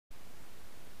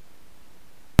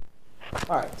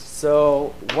All right,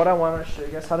 so what I want to show you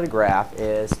guys how to graph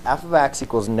is f of x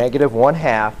equals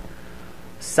 -1/2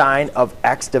 sine of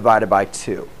x divided by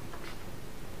 2.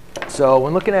 So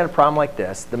when looking at a problem like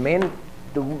this, the main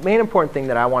important thing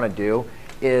that I want to do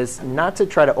is not to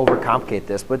try to overcomplicate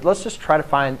this, but let's just try to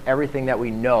find everything that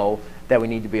we know that we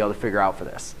need to be able to figure out for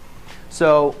this.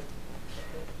 So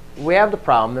we have the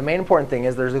problem. The main important thing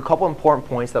is there's a couple important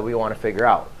points that we want to figure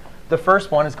out. The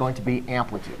first one is going to be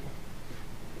amplitude.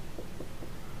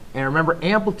 And remember,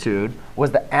 amplitude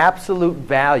was the absolute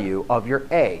value of your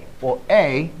a. Well,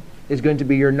 a is going to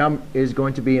be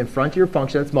in front of your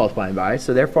function that's multiplying by.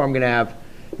 So therefore, I'm going to have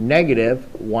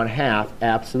 -1/2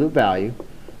 absolute value,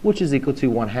 which is equal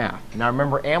to 1/2. Now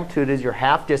remember, amplitude is your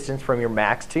half distance from your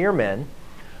max to your min.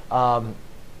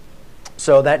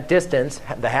 So that distance,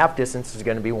 the half distance, is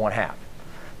going to be 1/2.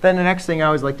 Then the next thing I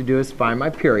always like to do is find my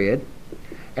period.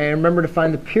 And remember, to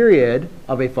find the period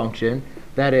of a function,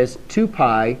 that is 2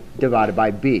 pi divided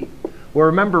by b. Well,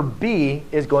 remember, b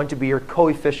is going to be your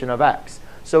coefficient of x.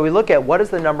 So we look at what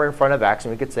is the number in front of x,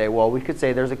 and we could say, well, we could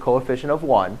say there's a coefficient of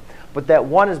 1, but that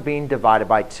 1 is being divided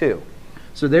by 2.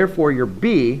 So therefore, your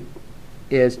b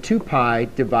is 2 pi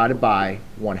divided by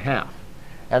 1/2.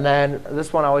 And then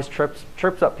this one always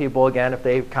trips up people again if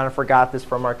they kind of forgot this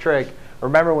from our trig.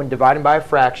 Remember, when dividing by a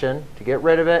fraction, to get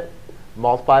rid of it,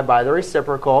 multiply by the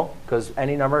reciprocal, because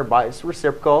any number by its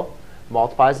reciprocal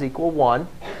multiplies equal 1.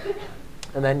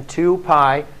 And then 2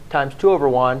 pi times 2 over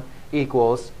 1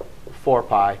 equals 4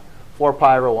 pi. 4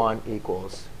 pi over 1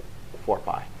 equals 4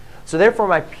 pi. So therefore,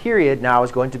 my period now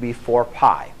is going to be 4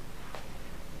 pi.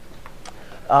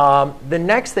 The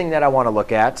next thing that I want to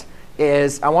look at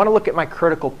is I want to look at my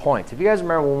critical points. If you guys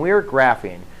remember, when we were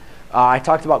graphing, I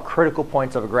talked about critical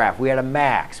points of a graph. We had a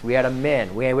max, we had a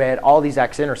min, we had all these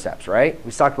x-intercepts, right?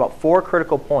 We talked about 4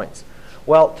 critical points.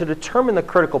 Well, to determine the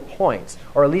critical points,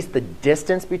 or at least the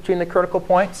distance between the critical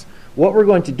points, what we're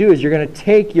going to do is you're going to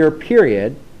take your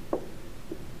period.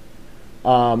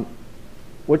 What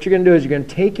you're going to do is you're going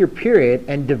to take your period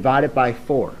and divide it by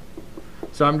 4.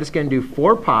 So I'm just going to do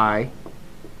 4 pi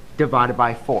divided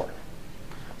by 4.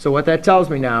 So what that tells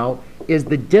me now is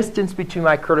the distance between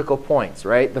my critical points,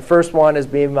 right? The first one is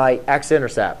being my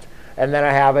x-intercept. And then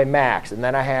I have a max. And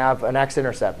then I have an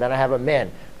x-intercept. Then I have a min.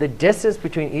 The distance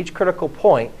between each critical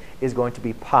point is going to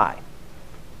be pi.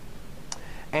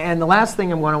 And the last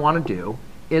thing I'm going to want to do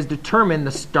is determine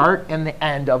the start and the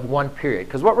end of one period.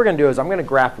 Because what we're going to do is I'm going to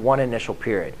graph one initial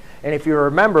period. And if you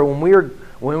remember, when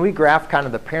we graphed kind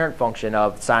of the parent function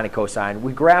of sine and cosine,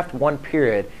 we graphed one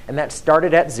period, and that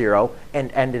started at 0 and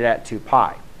ended at 2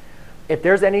 pi. If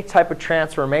there's any type of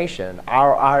transformation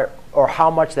or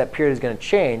how much that period is going to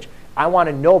change, I want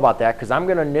to know about that because I'm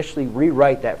going to initially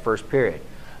rewrite that first period.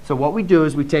 So what we do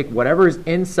is we take whatever is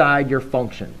inside your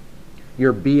function,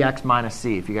 your bx minus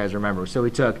c, if you guys remember. So we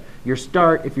took your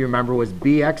start, if you remember, was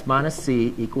bx minus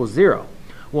c equals 0.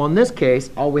 Well, in this case,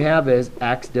 all we have is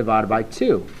x divided by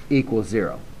 2 equals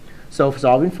 0. So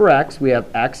solving for x, we have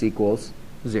x equals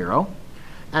 0.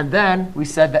 And then we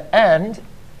said the end,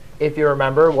 if you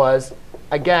remember, was,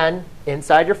 again,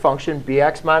 inside your function,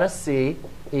 bx minus c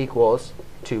equals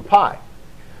 2 pi.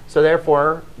 So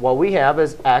therefore, what we have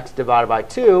is x divided by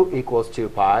 2 equals 2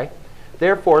 pi.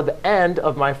 Therefore, the end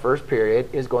of my first period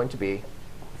is going to be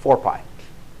 4 pi.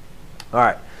 All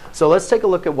right. So let's take a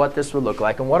look at what this would look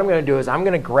like. And what I'm going to do is I'm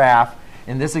going to graph,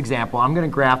 in this example, I'm going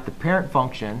to graph the parent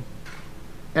function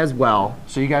as well,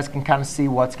 so you guys can kind of see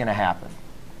what's going to happen.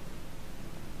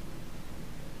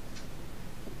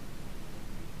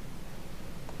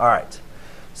 All right.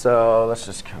 So let's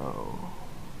just go.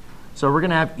 So we're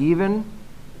going to have even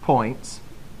points.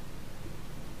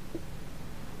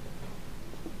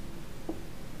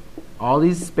 All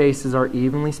these spaces are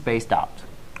evenly spaced out,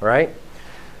 right?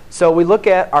 So we look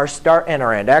at our start and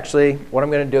our end. Actually, what I'm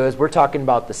going to do is we're talking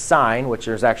about the sine, which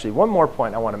there's actually one more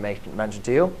point I want to mention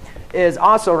to you, is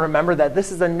also remember that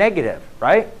this is a negative,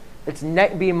 right? It's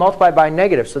being multiplied by a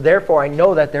negative. So therefore, I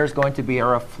know that there's going to be a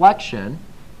reflection.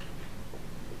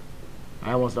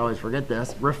 I almost always forget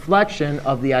this. Reflection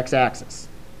of the x-axis.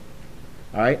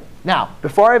 All right? Now,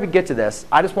 before I even get to this,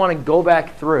 I just want to go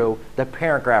back through the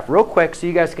parent graph real quick so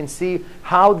you guys can see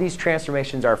how these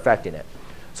transformations are affecting it.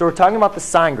 So we're talking about the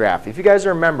sine graph. If you guys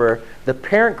remember, the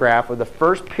parent graph, or the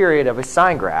first period of a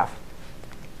sine graph,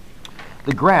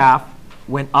 the graph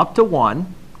went up to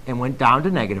 1 and went down to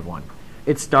 -1.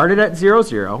 It started at 0,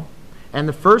 0, and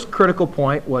the first critical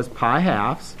point was pi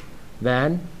halves,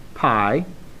 then pi,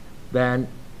 then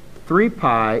 3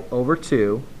 pi over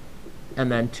 2,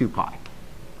 and then 2 pi.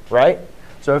 Right?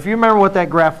 So if you remember what that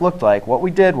graph looked like, what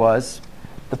we did was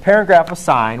the parent graph of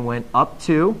sine went up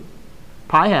to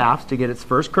pi halves to get its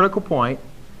first critical point.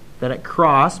 Then it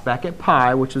crossed back at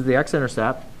pi, which is the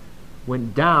x-intercept,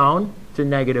 went down to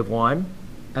 -1,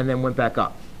 and then went back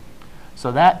up.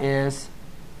 So that is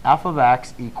f of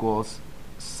x equals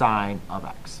sine of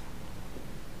x.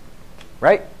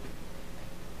 Right?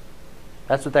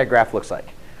 That's what that graph looks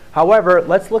like. However,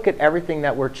 let's look at everything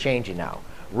that we're changing now.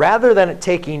 Rather than it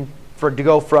taking to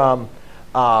go from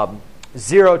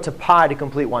 0 to pi to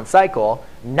complete one cycle,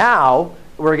 now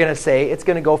we're going to say it's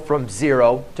going to go from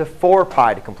 0 to 4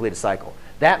 pi to complete a cycle.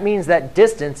 That means that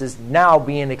distance is now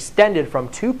being extended from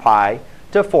 2 pi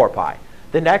to 4 pi.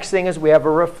 The next thing is we have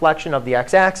a reflection of the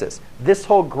x-axis. This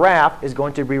whole graph is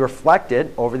going to be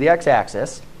reflected over the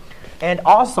x-axis. And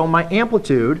also my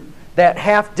amplitude, that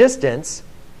half distance,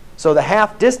 so the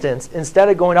half distance, instead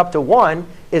of going up to 1,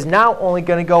 is now only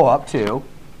going to go up to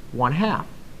 1/2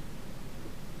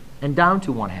 and down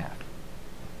to 1/2.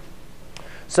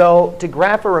 So to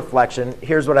graph a reflection,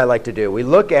 here's what I like to do. We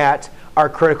look at our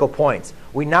critical points.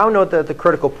 We now know that the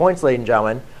critical points, ladies and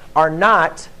gentlemen, are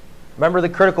not, remember the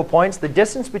critical points? The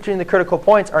distance between the critical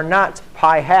points are not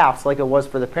pi halves like it was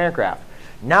for the parent graph.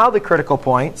 Now the critical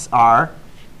points are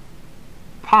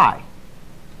pi.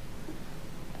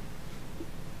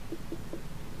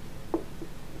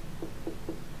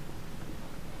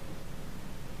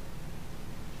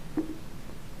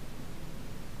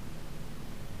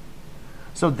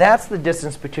 So that's the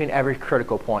distance between every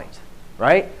critical point,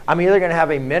 right? I'm either going to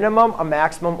have a minimum, a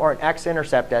maximum, or an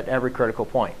x-intercept at every critical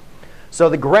point. So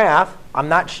the graph, I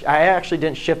actually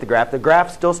didn't shift the graph. The graph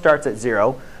still starts at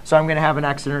 0, so I'm going to have an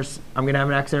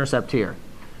x-intercept here.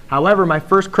 However, my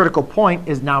first critical point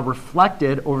is now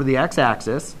reflected over the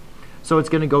x-axis, so it's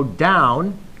going to go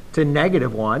down to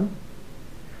 -1.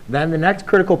 Then the next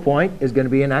critical point is going to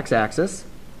be an x-axis.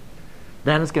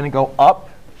 Then it's going to go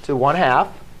up to 1/2.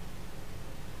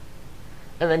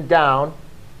 And then down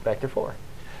back to 4.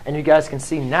 And you guys can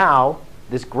see now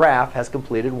this graph has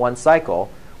completed one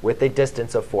cycle with a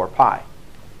distance of 4 pi.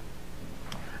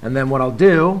 And then what I'll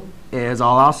do is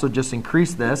I'll also just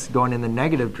increase this going in the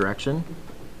negative direction.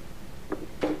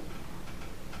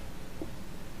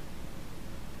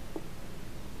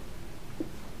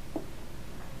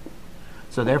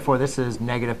 So therefore this is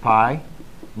 -pi,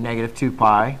 -2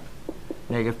 pi,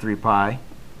 -3 pi,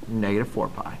 -4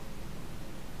 pi.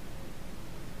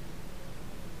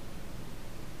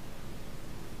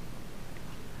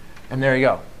 And there you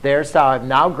go. There's how I've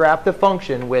now graphed the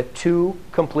function with 2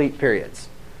 complete periods.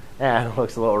 And it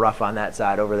looks a little rough on that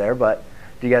side over there, but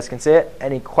you guys can see it.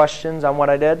 Any questions on what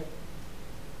I did?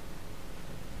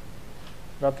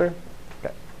 Nothing?